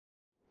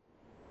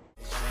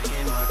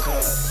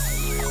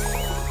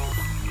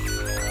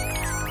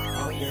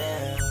Oh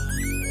yeah.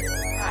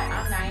 Hi,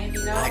 I'm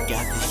Niambi Knows. I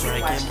got this drink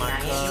in my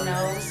cup. Niambi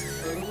Knows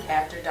Food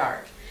After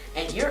Dark,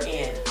 and you're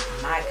in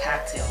my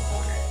cocktail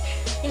corner.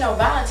 You know,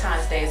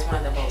 Valentine's Day is one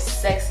of the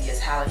most sexiest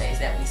holidays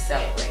that we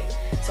celebrate.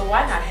 So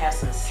why not have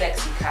some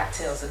sexy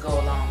cocktails to go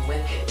along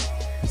with it?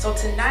 So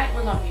tonight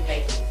we're going to be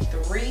making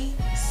 3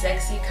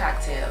 sexy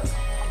cocktails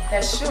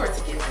that's sure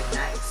to get the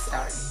night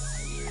started.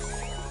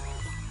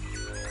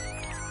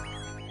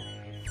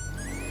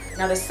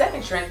 Now the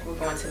second drink we're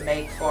going to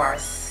make for our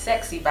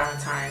sexy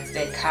Valentine's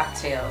Day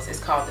cocktails is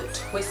called the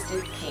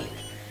Twisted Pink.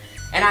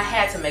 And I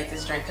had to make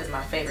this drink because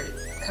my favorite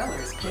color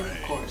is pink,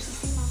 of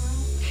course.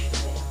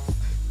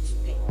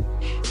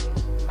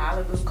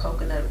 Malibu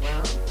Coconut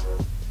Rum,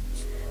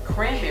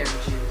 cranberry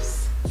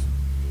juice,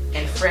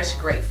 and fresh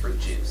grapefruit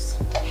juice.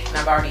 And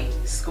I've already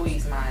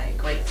squeezed my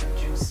grapefruit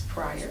juice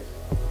prior.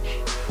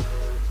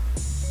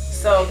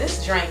 So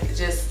this drink it's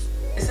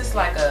just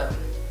like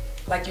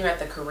you're at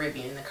the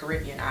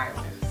Caribbean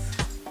islands.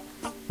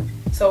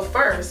 So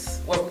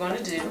first, what we're going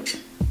to do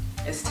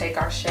is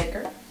take our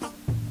shaker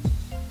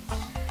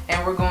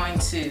and we're going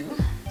to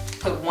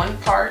put 1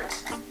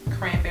 part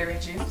cranberry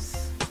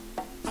juice.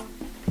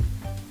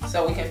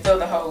 So we can fill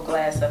the whole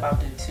glass up. I'll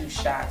do 2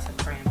 shots of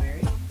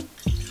cranberry.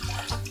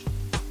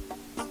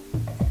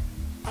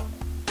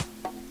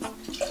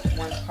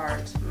 1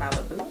 part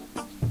Malibu.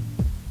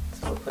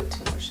 So we'll put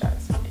 2 more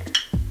shots in there.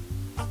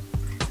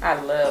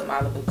 I love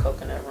Malibu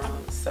Coconut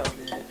Rum. It's so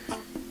good.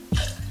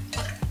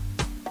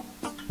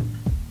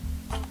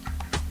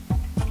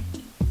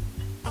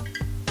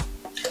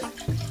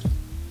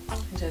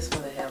 Just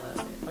for the hell of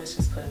it, let's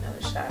just put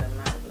another shot of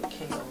Malibu.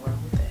 Can't go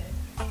wrong with that.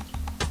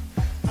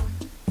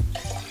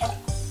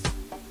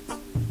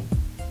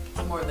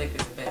 The more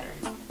liquid, the better.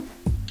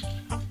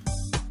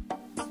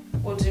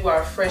 We'll do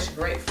our fresh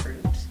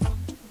grapefruit.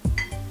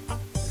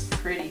 It's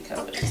pretty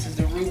color. This is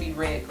the ruby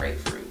red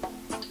grapefruit.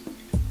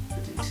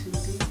 We'll do 2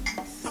 of these.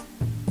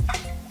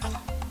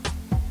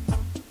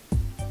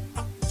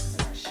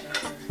 Put our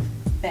sugar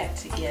back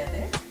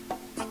together.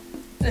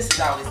 This is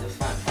always the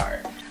fun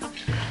part.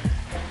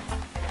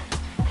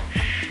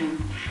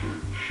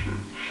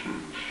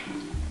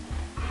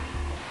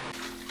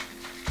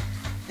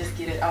 Just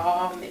get it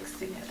all mixed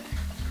together.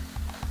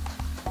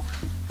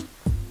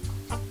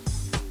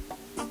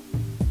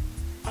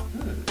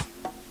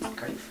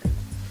 Grapefruit.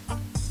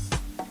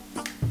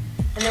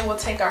 And then we'll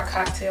take our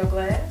cocktail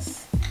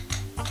glass.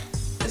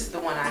 This is the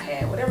one I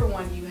had, whatever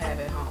one you have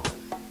at home.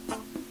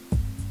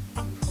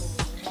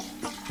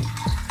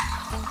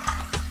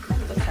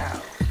 Look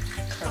how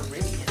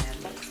Caribbean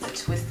that looks, the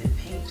twisted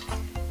pink.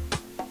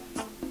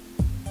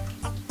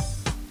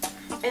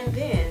 And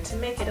then to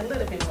make it a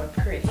little bit more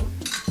pretty,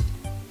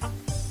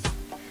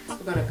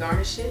 we're going to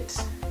garnish it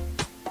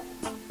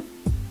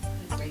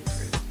with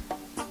grapefruit.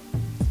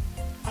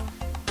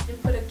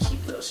 And put a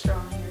cute little straw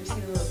in here. You see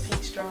the little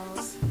pink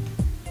straws?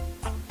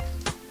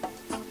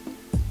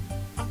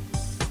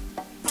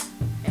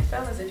 And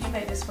fellas, if you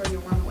made this for your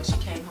woman when she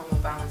came home on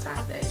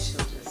Valentine's Day,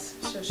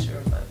 she'll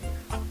sure love you.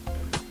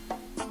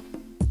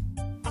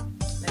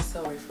 That's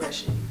so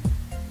refreshing.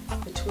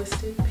 The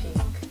Twisted Pink.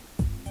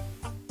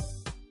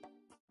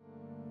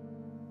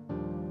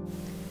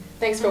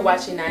 Thanks for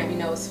watching Niambi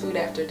Knows Food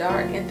After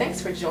Dark, and thanks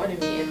for joining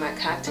me in my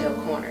cocktail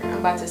corner. I'm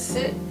about to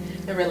sit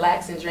and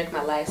relax and drink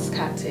my last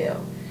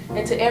cocktail.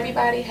 And to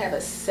everybody, have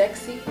a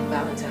sexy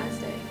Valentine's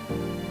Day.